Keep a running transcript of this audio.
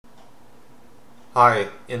Hi,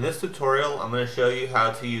 in this tutorial I'm going to show you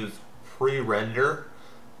how to use Prerender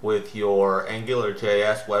with your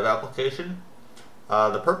AngularJS web application.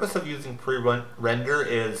 The purpose of using Prerender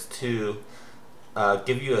is to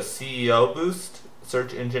give you a SEO boost,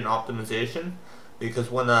 search engine optimization,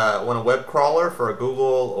 because when a web crawler for a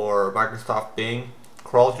Google or Microsoft Bing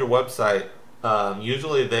crawls your website,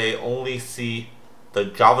 usually they only see the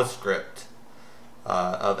JavaScript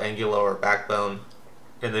of Angular or Backbone,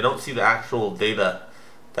 and they don't see the actual data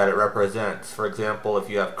that it represents. For example, if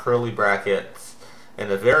you have curly brackets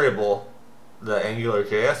in a variable the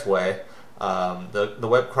AngularJS way, the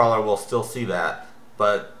web crawler will still see that.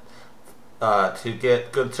 But to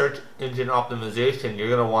get good search engine optimization, you're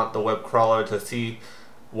going to want the web crawler to see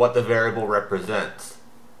what the variable represents.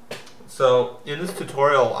 So in this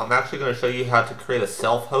tutorial, I'm actually going to show you how to create a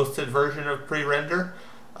self-hosted version of Prerender.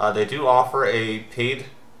 They do offer a paid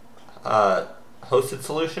hosted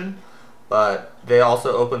solution, but they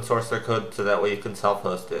also open source their code so that way you can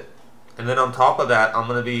self-host it. And then on top of that, I'm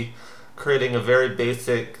going to be creating a very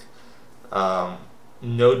basic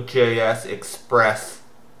NodeJS Express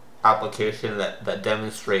application that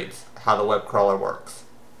demonstrates how the web crawler works.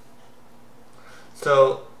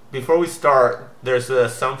 So before we start, there's the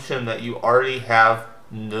assumption that you already have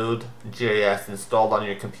NodeJS installed on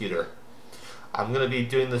your computer. I'm going to be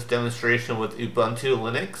doing this demonstration with Ubuntu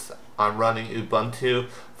Linux. I'm running Ubuntu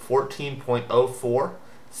 14.04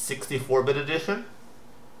 64-bit edition.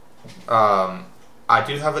 I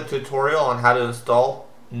do have a tutorial on how to install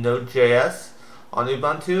NodeJS on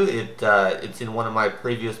Ubuntu. It's in one of my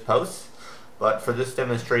previous posts, but for this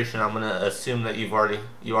demonstration, I'm going to assume that you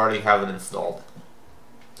already have it installed.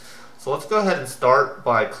 So let's go ahead and start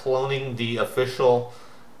by cloning the official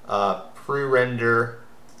Prerender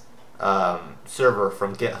server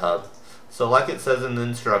from GitHub. So like it says in the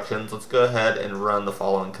instructions, let's go ahead and run the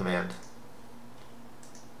following command.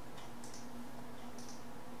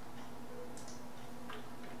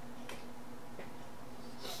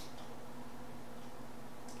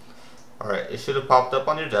 Alright, it should have popped up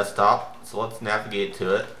on your desktop, so let's navigate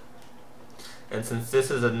to it. And since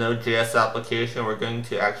this is a Node.js application, we're going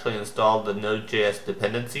to actually install the Node.js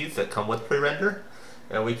dependencies that come with Prerender,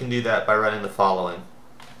 and we can do that by running the following.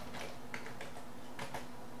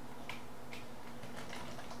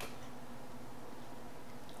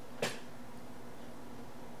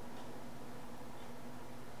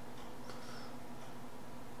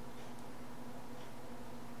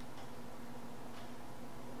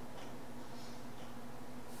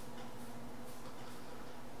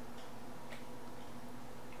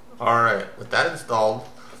 Alright, with that installed,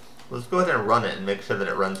 let's go ahead and run it and make sure that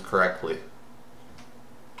it runs correctly.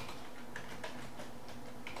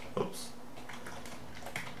 Oops.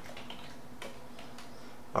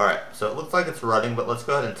 Alright, so it looks like it's running, but let's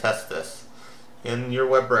go ahead and test this. In your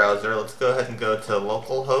web browser, let's go ahead and go to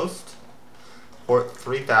localhost, port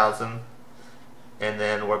 3000, and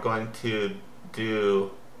then we're going to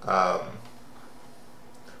do, we're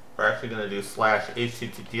actually going to do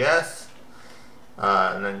 /https,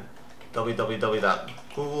 and then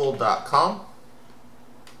www.google.com,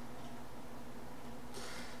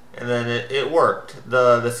 and then it worked.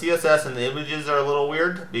 The CSS and the images are a little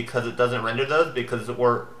weird because it doesn't render those, because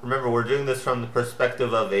remember we're doing this from the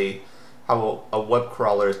perspective of how a web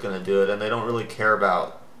crawler is going to do it, and they don't really care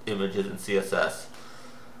about images and CSS.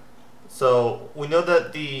 So we know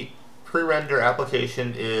that the Prerender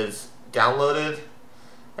application is downloaded,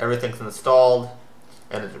 everything's installed,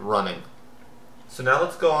 and it's running. So now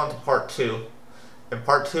let's go on to part 2. And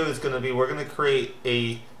part 2 is going to be, we're going to create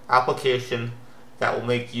a application that will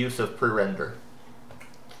make use of Prerender.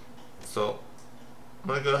 So I'm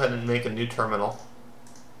going to go ahead and make a new terminal.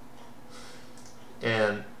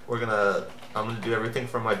 And I'm going to do everything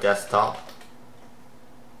from my desktop.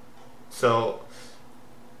 So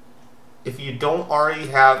if you don't already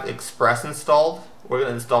have Express installed, we're going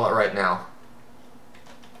to install it right now.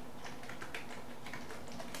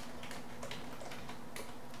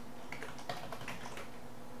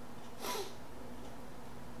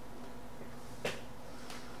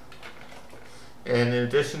 And in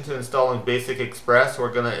addition to installing basic Express,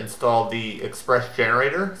 we're going to install the Express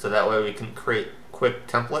generator, so that way we can create quick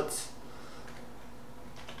templates.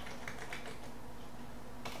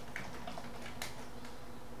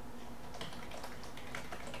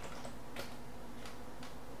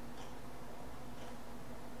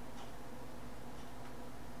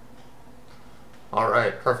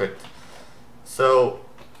 Alright, perfect. So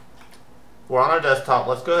we're on our desktop.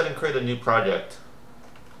 Let's go ahead and create a new project.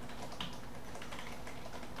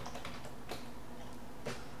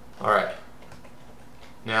 Alright,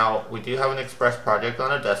 Now, we do have an Express project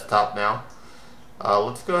on a desktop now,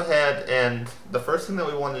 Let's go ahead, and the first thing that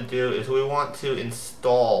we want to do is we want to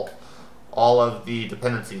install all of the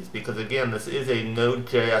dependencies, because again, this is a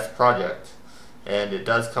Node.js project and it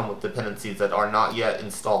does come with dependencies that are not yet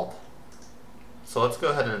installed. So let's go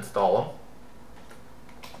ahead and install them.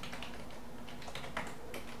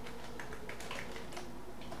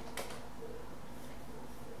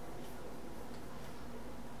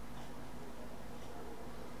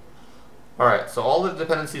 Alright, so all the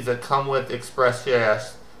dependencies that come with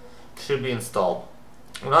Express.js should be installed.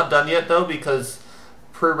 We're not done yet though, because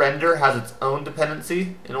Prerender has its own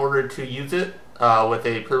dependency in order to use it with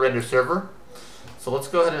a Prerender server. So let's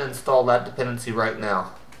go ahead and install that dependency right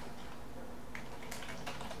now.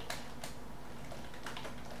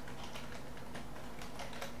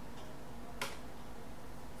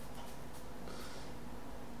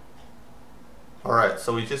 Alright,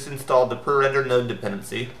 so we just installed the Prerender node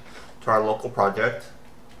dependency to our local project.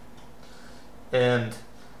 And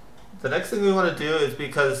the next thing we want to do is,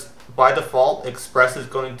 because by default Express is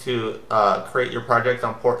going to create your project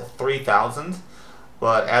on port 3000,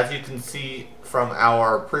 but as you can see from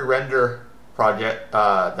our Prerender project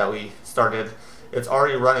that we started, it's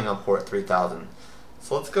already running on port 3000.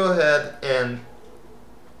 So let's go ahead and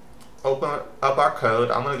open up our code.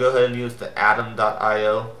 I'm going to go ahead and use the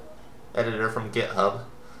atom.io editor from GitHub.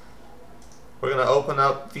 We're going to open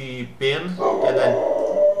up the bin and then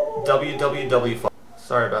www file.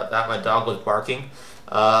 Sorry about that, my dog was barking.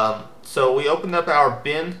 So we opened up our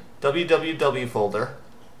bin www folder.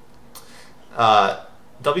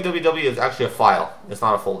 www is actually a file, it's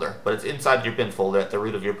not a folder, but it's inside your bin folder at the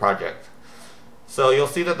root of your project. So you'll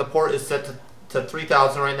see that the port is set to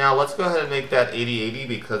 3000 right now. Let's go ahead and make that 8080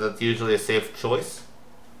 because it's usually a safe choice.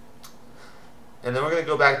 And then we're going to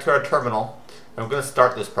go back to our terminal and we're going to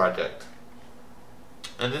start this project.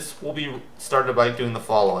 And this will be started by doing the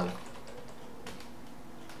following.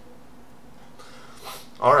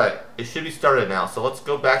 Alright, it should be started now. So let's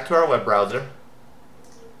go back to our web browser.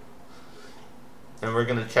 And we're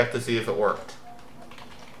going to check to see if it worked.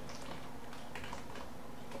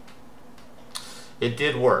 It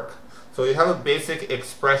did work. So we have a basic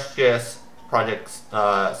Express.js project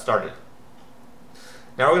started.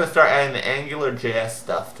 Now we're going to start adding the AngularJS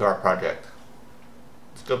stuff to our project.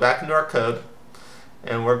 Let's go back into our code.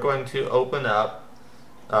 And we're going to open up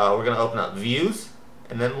views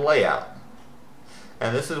and then layout.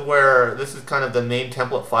 And this is kind of the main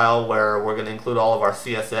template file where we're going to include all of our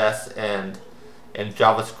CSS and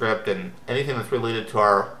JavaScript and anything that's related to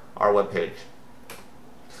our web page.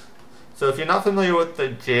 So if you're not familiar with the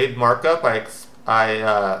Jade markup,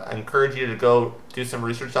 I encourage you to go do some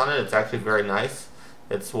research on it. It's actually very nice.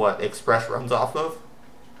 It's what Express runs off of.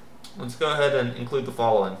 Let's go ahead and include the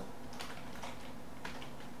following.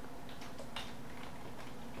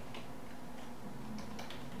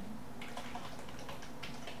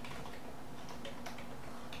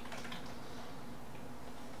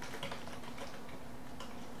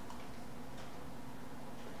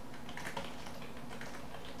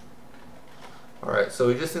 Alright, so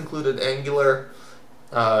we just included AngularJS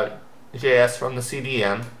from the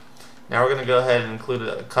CDN. Now we're going to go ahead and include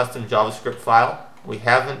a custom JavaScript file. We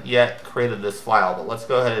haven't yet created this file, but let's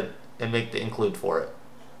go ahead and make the include for it.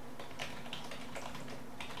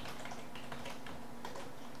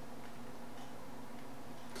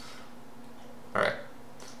 Alright,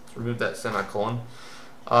 let's remove that semicolon.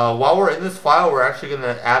 While we're in this file, we're actually going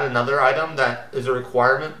to add another item that is a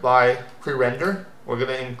requirement by Prerender. We're going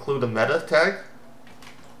to include a meta tag.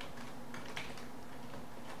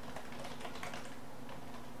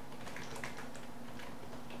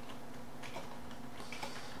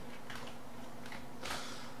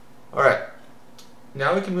 Alright,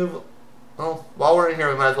 now we can move, well, while we're in here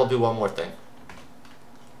we might as well do one more thing.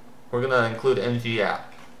 We're going to include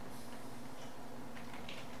ng-app.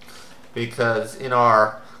 Because in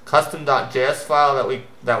our custom.js file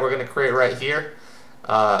that we're going to create right here,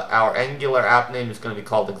 our Angular app name is going to be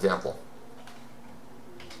called example.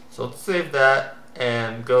 So let's save that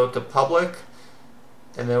and go to public,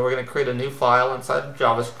 and then we're going to create a new file inside of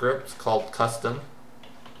JavaScript called custom.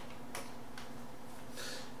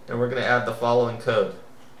 And we're going to add the following code.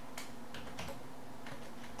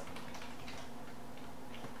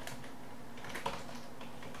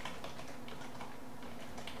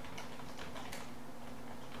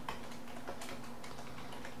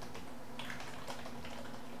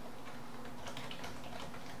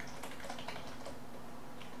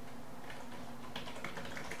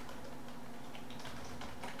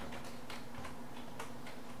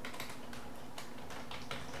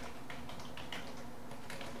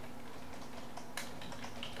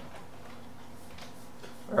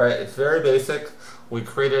 Alright, it's very basic. We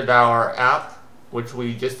created our app, which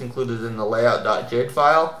we just included in the layout.jade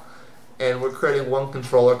file, and we're creating one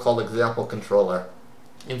controller called example controller.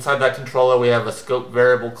 Inside that controller we have a scope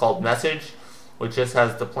variable called message, which just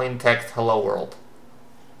has the plain text hello world.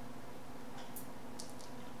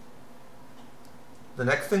 The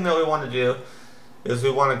next thing that we want to do is we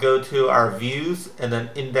want to go to our views and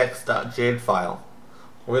then index.jade file.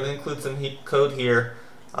 We're going to include some code here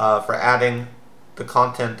for adding the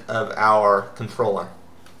content of our controller.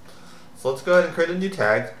 So let's go ahead and create a new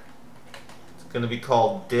tag. It's going to be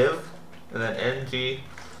called div and then ng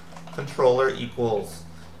controller equals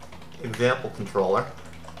example controller.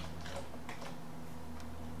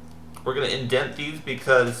 We're going to indent these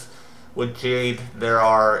because with Jade there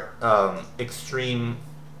are extreme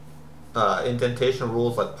indentation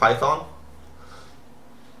rules like Python.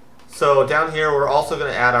 So down here we're also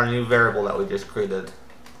going to add our new variable that we just created,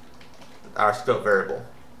 our scope variable.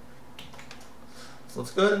 So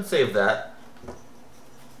let's go ahead and save that.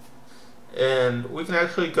 And we can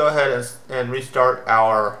actually go ahead and restart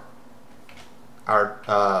our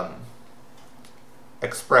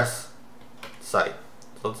Express site.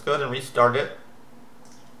 So let's go ahead and restart it.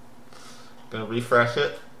 Going to refresh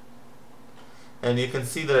it. And you can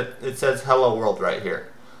see that it says hello world right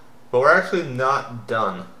here. But we're actually not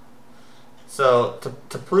done. So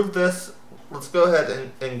to prove this, let's go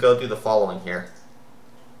ahead and go do the following here.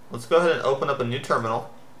 Let's go ahead and open up a new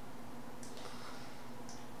terminal.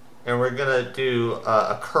 And we're going to do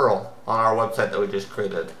a curl on our website that we just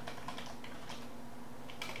created.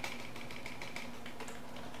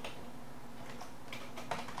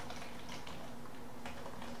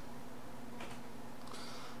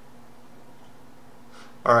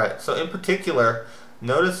 Alright, so in particular,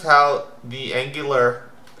 notice how the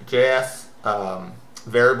AngularJS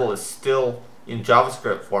variable is still in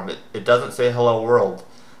JavaScript form. It doesn't say hello world.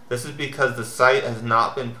 This is because the site has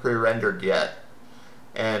not been pre-rendered yet.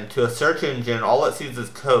 And to a search engine, all it sees is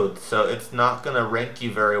code, so it's not going to rank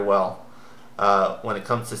you very well when it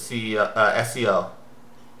comes to SEO.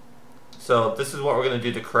 So this is what we're going to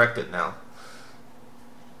do to correct it now.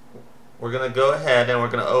 We're going to go ahead and we're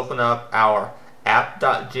going to open up our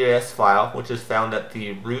app.js file, which is found at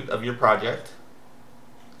the root of your project.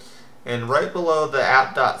 And right below the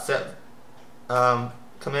app.set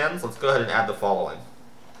commands, let's go ahead and add the following.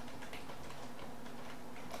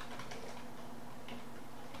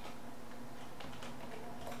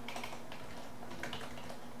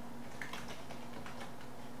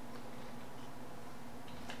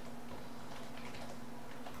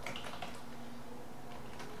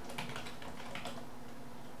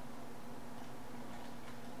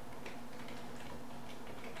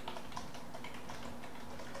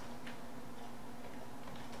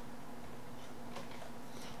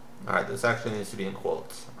 Alright, this actually needs to be in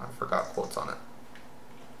quotes. I forgot quotes on it.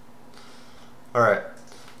 Alright,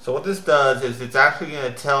 so what this does is it's actually going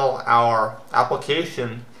to tell our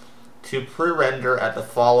application to pre-render at the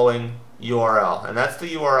following URL. And that's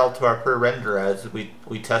the URL to our pre-render as we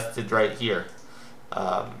tested right here.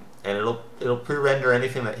 And it'll pre-render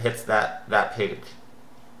anything that hits that page.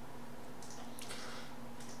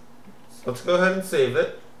 So let's go ahead and save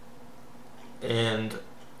it. And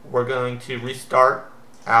we're going to restart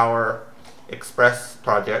our Express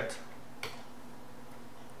project.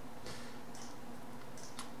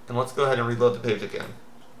 And let's go ahead and reload the page again.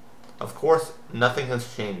 Of course, nothing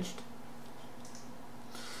has changed.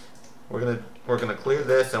 We're gonna clear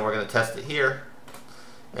this and we're gonna test it here.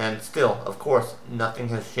 And still, of course, nothing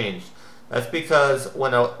has changed. That's because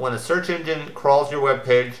when a search engine crawls your web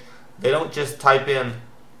page, they don't just type in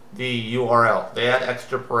the URL. They add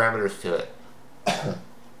extra parameters to it.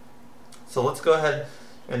 So let's go ahead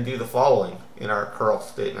and do the following in our curl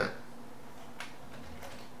statement.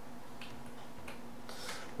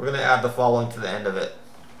 We're going to add the following to the end of it.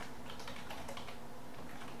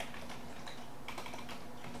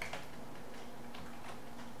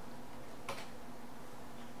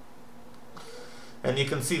 And you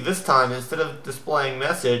can see this time, instead of displaying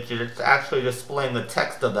message, it's actually displaying the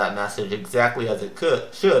text of that message exactly as it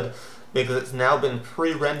should, because it's now been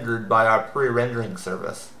pre-rendered by our pre-rendering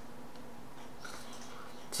service.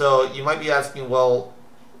 So you might be asking, well,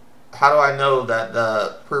 how do I know that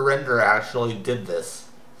the pre-renderer actually did this?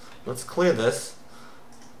 Let's clear this.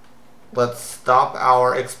 Let's stop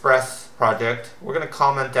our Express project. We're going to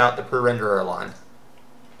comment out the pre-renderer line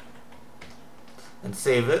and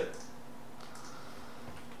save it.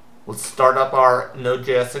 Let's start up our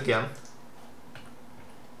NodeJS again.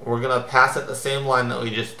 We're going to pass it the same line that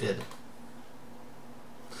we just did.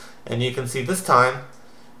 And you can see this time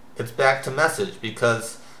it's back to message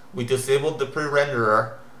because we disabled the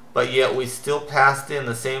pre-renderer but yet we still passed in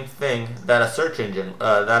the same thing that a search engine,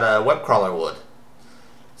 that a web crawler would.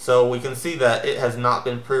 So we can see that it has not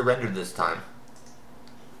been pre-rendered this time.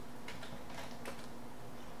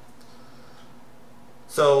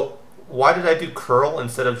 So why did I do curl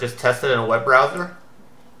instead of just test it in a web browser?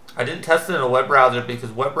 I didn't test it in a web browser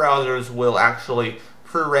because web browsers will actually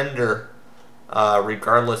pre-render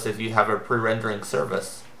regardless if you have a pre-rendering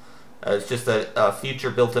service. It's just a feature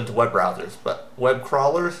built into web browsers. But web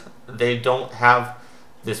crawlers, they don't have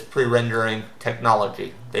this pre-rendering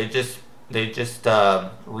technology. They just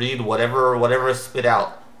read whatever is spit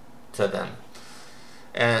out to them.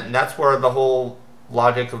 And that's where the whole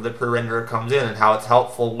logic of the pre-renderer comes in and how it's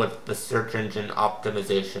helpful with the search engine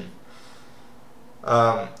optimization.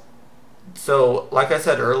 So like I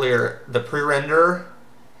said earlier, the pre-renderer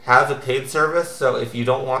has a paid service, so if you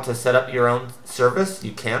don't want to set up your own service,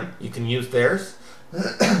 you can use theirs.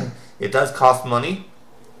 It does cost money,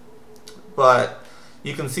 but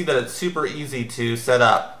you can see that it's super easy to set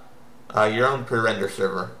up your own pre-render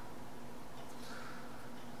server.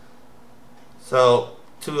 So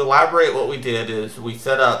to elaborate, what we did is we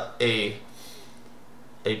set up a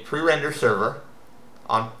pre-render server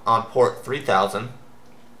on port 3000.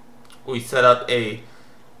 We set up a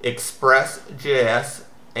Express.js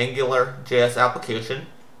AngularJS application,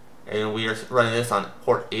 and we are running this on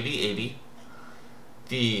port 8080.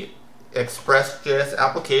 The Express.js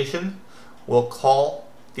application will call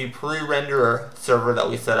the pre-renderer server that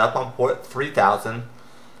we set up on port 3000,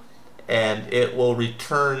 and it will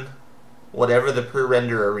return whatever the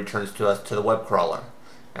pre-renderer returns to us to the web crawler,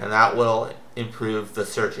 and that will improve the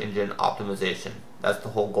search engine optimization. That's the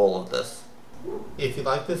whole goal of this. If you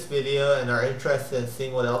like this video and are interested in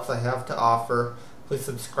seeing what else I have to offer, please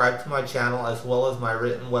subscribe to my channel as well as my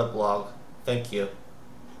written weblog. Thank you.